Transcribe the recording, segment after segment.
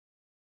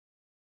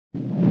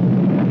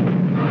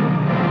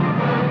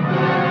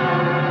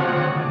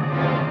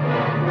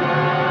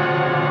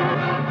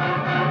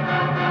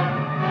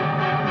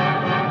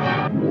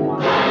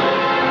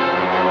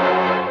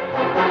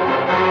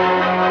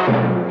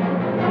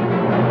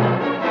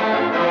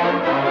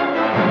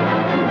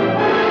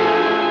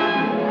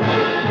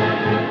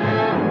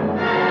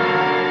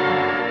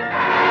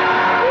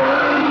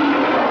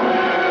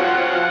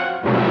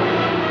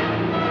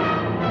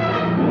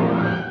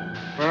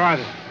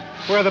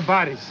the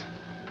bodies.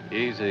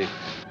 Easy.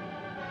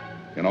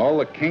 In all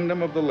the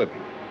kingdom of the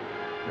living,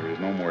 there is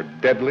no more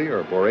deadly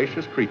or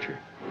voracious creature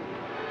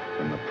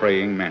than the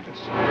praying mantis.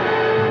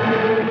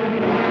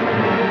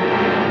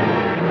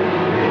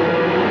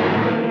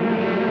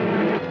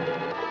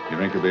 You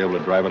think you'll be able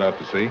to drive it out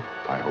to sea?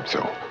 I hope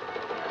so.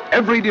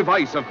 Every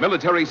device of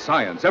military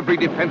science, every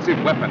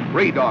defensive weapon,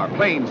 radar,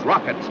 planes,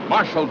 rockets,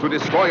 marshaled to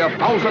destroy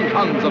 1,000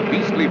 tons of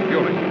beastly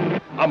fury.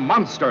 A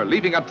monster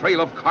leaving a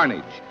trail of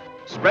carnage,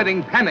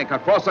 spreading panic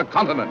across a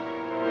continent.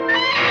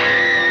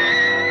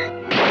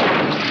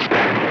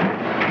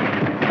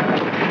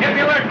 Hit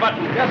the alert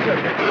button. Yes, sir.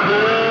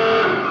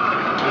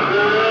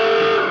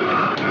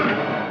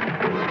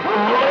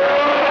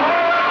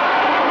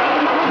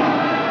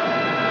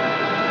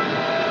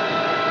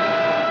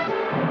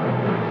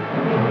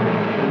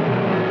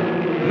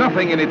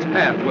 Nothing in its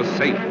path was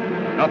safe.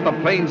 Not the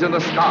planes in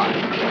the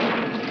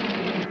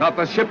sky. Not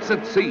the ships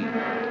at sea.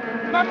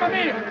 Mamma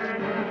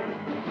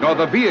mia! Nor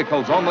the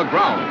vehicles on the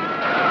ground.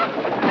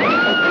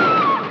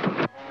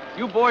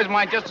 You boys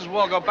might just as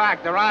well go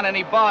back. There aren't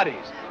any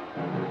bodies.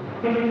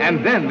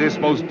 And then this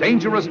most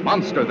dangerous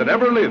monster that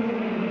ever lived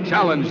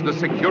challenged the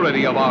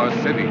security of our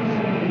cities.